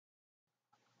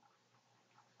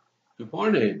Good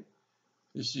morning.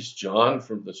 This is John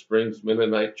from the Springs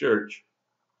Mennonite Church.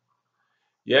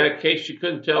 Yeah, in case you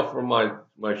couldn't tell from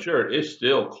my shirt, it's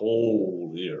still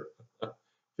cold here.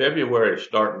 February is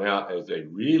starting out as a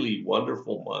really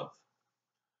wonderful month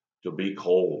to be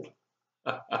cold.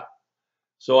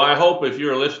 So I hope if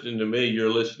you're listening to me, you're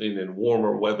listening in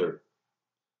warmer weather.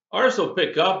 Ours will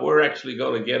pick up. We're actually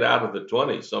going to get out of the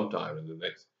 20s sometime in the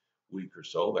next week or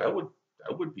so. That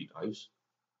would be nice.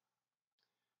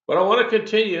 But I want to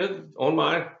continue on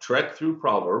my trek through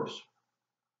Proverbs.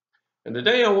 And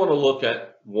today I want to look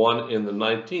at one in the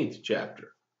 19th chapter.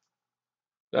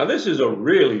 Now, this is a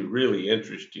really, really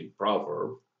interesting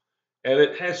proverb, and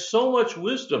it has so much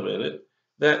wisdom in it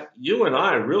that you and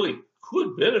I really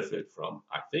could benefit from,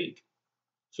 I think.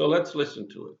 So let's listen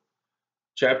to it.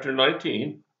 Chapter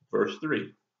 19, verse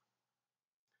 3.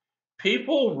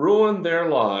 People ruin their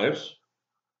lives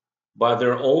by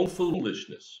their own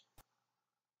foolishness,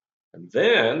 and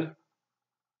then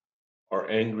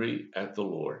are angry at the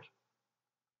Lord.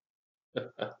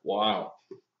 Wow.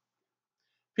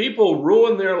 People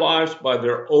ruin their lives by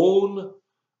their own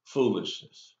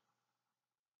foolishness.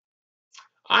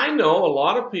 I know a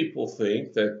lot of people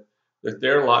think that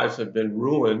their lives have been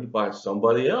ruined by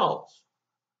somebody else.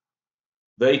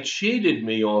 They cheated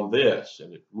me on this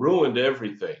and it ruined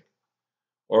everything.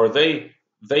 Or they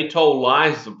told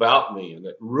lies about me and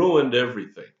it ruined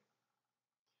everything.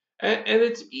 And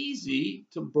it's easy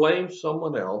to blame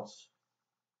someone else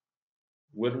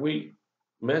when we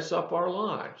mess up our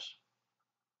lives.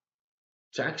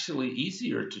 It's actually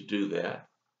easier to do that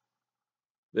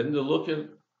than to look at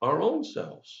our own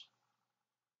selves.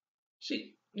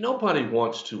 See, nobody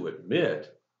wants to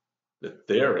admit that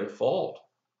they're at fault.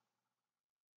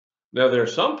 Now, there are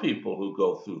some people who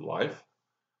go through life,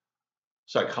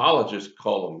 psychologists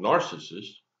call them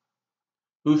narcissists,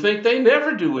 who think they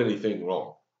never do anything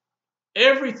wrong.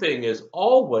 Everything is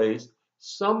always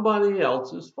somebody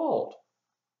else's fault.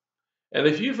 And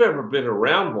if you've ever been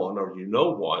around one or you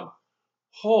know one,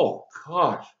 oh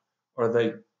gosh, are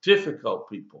they difficult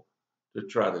people to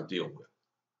try to deal with.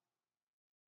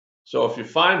 So if you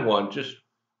find one, just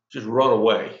run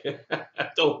away.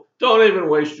 Don't even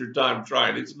waste your time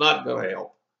trying. It's not going to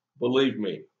help. Believe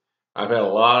me, I've had a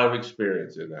lot of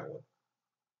experience in that one.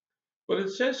 But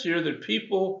it says here that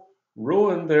people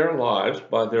ruin their lives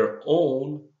by their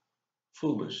own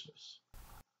foolishness.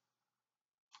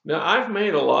 Now, I've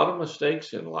made a lot of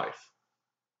mistakes in life.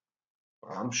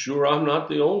 I'm sure I'm not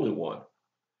the only one.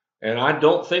 And I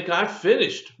don't think I've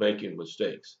finished making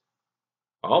mistakes.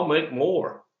 I'll make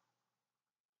more.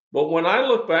 But when I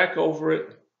look back over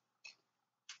it,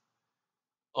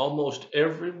 almost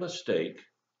every mistake,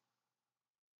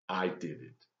 I did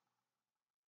it.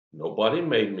 Nobody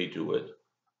made me do it.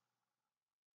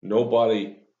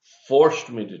 Nobody forced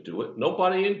me to do it.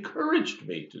 Nobody encouraged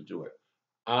me to do it.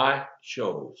 I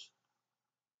chose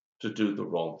to do the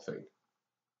wrong thing.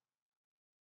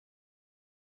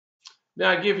 Now,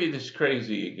 I give you this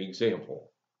crazy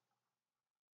example.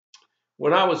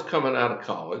 When I was coming out of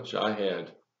college, I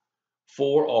had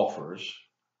 4 offers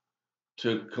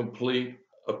to complete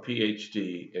a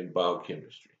PhD in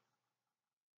biochemistry.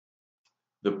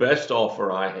 The best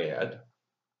offer I had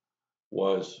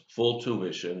was full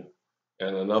tuition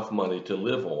and enough money to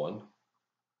live on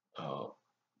uh,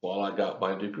 while I got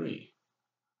my degree.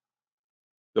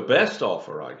 The best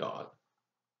offer I got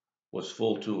was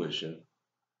full tuition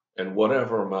and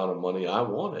whatever amount of money I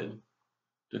wanted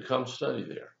to come study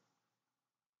there.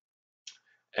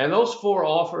 And those 4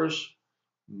 offers,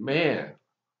 man,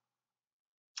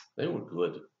 they were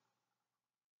good.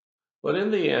 But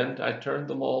in the end, I turned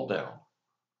them all down.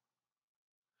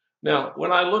 Now,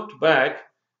 when I looked back,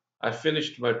 I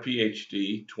finished my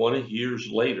PhD 20 years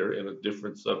later in a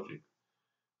different subject.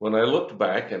 When I looked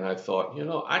back and I thought,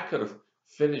 I could have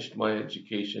finished my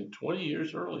education 20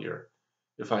 years earlier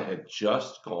if I had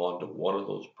just gone to one of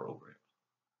those programs.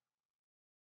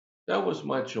 That was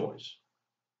my choice.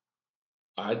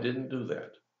 I didn't do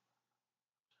that.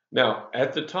 Now,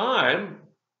 at the time,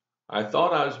 I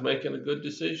thought I was making a good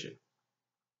decision.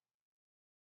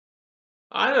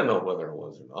 I don't know whether I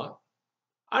was or not.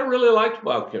 I really liked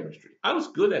biochemistry. I was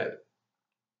good at it.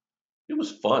 It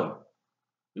was fun.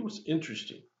 It was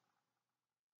interesting.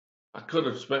 I could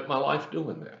have spent my life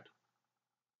doing that.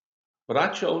 But I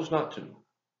chose not to.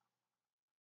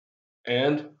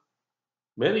 And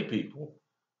many people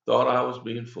thought I was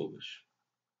being foolish.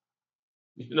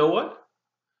 You know what?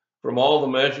 From all the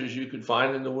measures you could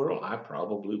find in the world, I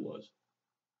probably was.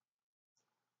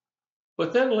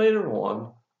 But then later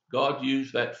on, God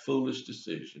used that foolish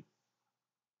decision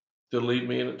to lead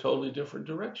me in a totally different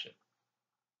direction.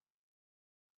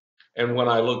 And when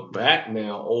I look back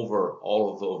now over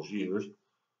all of those years,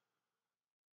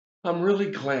 I'm really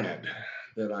glad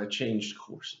that I changed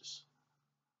courses.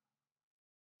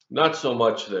 Not so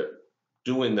much that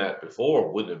doing that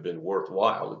before wouldn't have been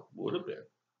worthwhile, it would have been.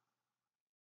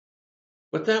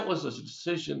 But that was a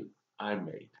decision I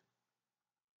made.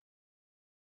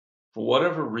 For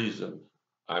whatever reason,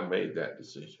 I made that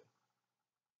decision.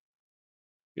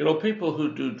 You know, people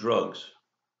who do drugs,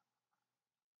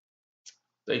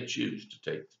 they choose to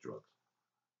take the drugs.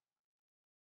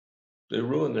 They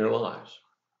ruin their lives.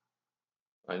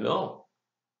 I know.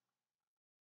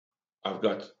 I've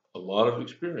got a lot of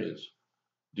experience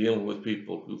dealing with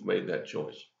people who've made that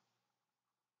choice.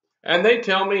 And they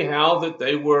tell me how that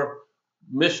they were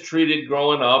mistreated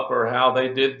growing up, or how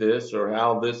they did this, or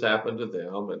how this happened to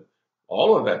them. And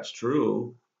all of that's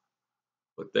true,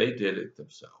 but they did it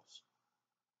themselves.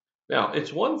 Now,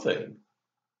 it's one thing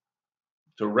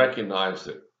to recognize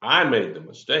that I made the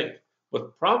mistake,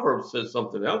 but Proverbs says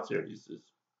something else here. He says,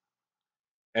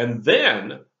 and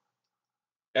then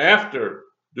after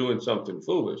doing something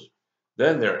foolish,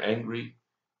 then they're angry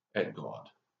at God.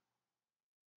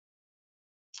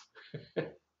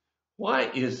 Why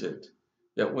is it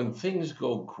that when things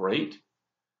go great,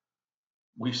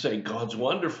 we say God's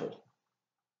wonderful?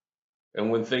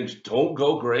 And when things don't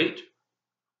go great,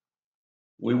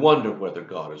 we wonder whether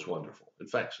God is wonderful. In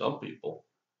fact, some people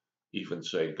even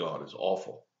say God is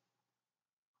awful.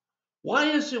 Why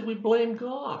is it we blame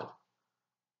God?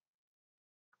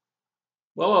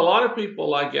 Well, a lot of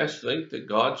people, I guess, think that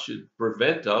God should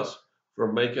prevent us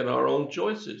from making our own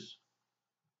choices,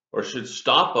 or should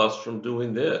stop us from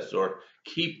doing this, or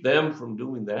keep them from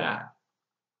doing that.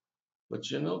 But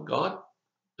you know, God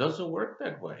doesn't work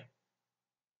that way.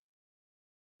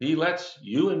 He lets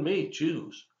you and me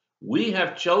choose. We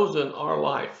have chosen our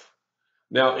life.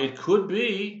 Now, it could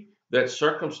be that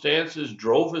circumstances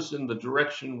drove us in the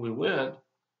direction we went,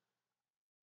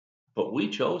 but we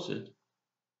chose it.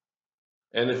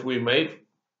 And if we made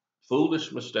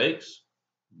foolish mistakes,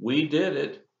 we did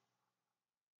it.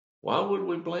 Why would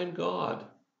we blame God?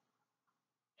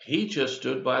 He just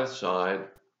stood by the side,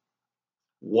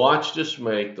 watched us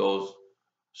make those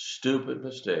stupid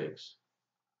mistakes,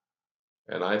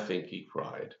 and I think he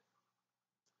cried,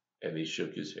 and he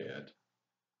shook his head,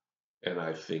 and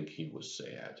I think he was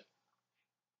sad.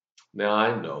 Now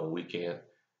I know we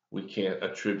can't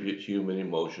attribute human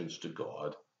emotions to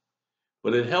God,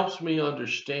 but it helps me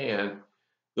understand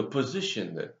the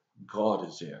position that God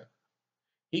is in.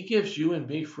 He gives you and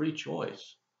me free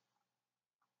choice.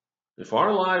 If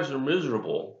our lives are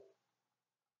miserable,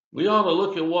 we ought to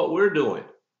look at what we're doing.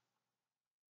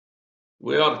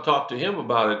 We ought to talk to him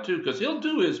about it too, because he'll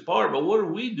do his part, but what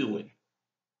are we doing?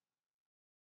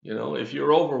 You know, if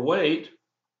you're overweight,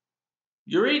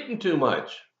 you're eating too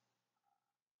much,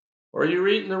 or you're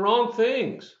eating the wrong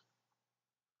things.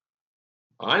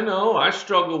 I know I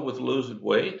struggle with losing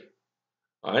weight.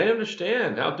 I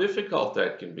understand how difficult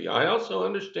that can be. I also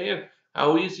understand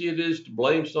how easy it is to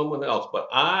blame someone else, but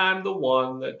I'm the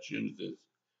one that chooses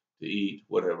to eat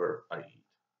whatever I eat.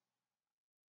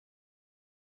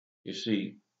 You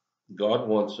see, God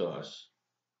wants us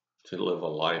to live a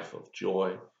life of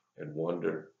joy and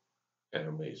wonder and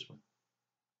amazement.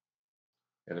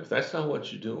 And if that's not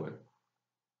what you're doing,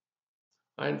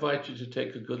 I invite you to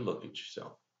take a good look at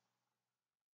yourself.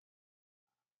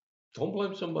 Don't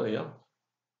blame somebody else.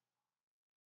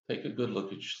 Take a good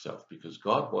look at yourself, because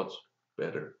God wants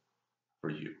better for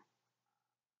you.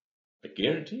 I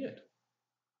guarantee it.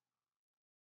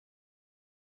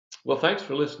 Well, thanks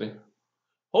for listening.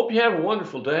 Hope you have a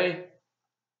wonderful day,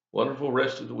 wonderful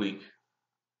rest of the week.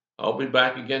 I'll be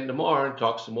back again tomorrow and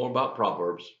talk some more about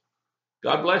Proverbs.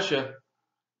 God bless you.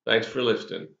 Thanks for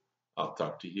listening. I'll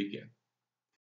talk to you again.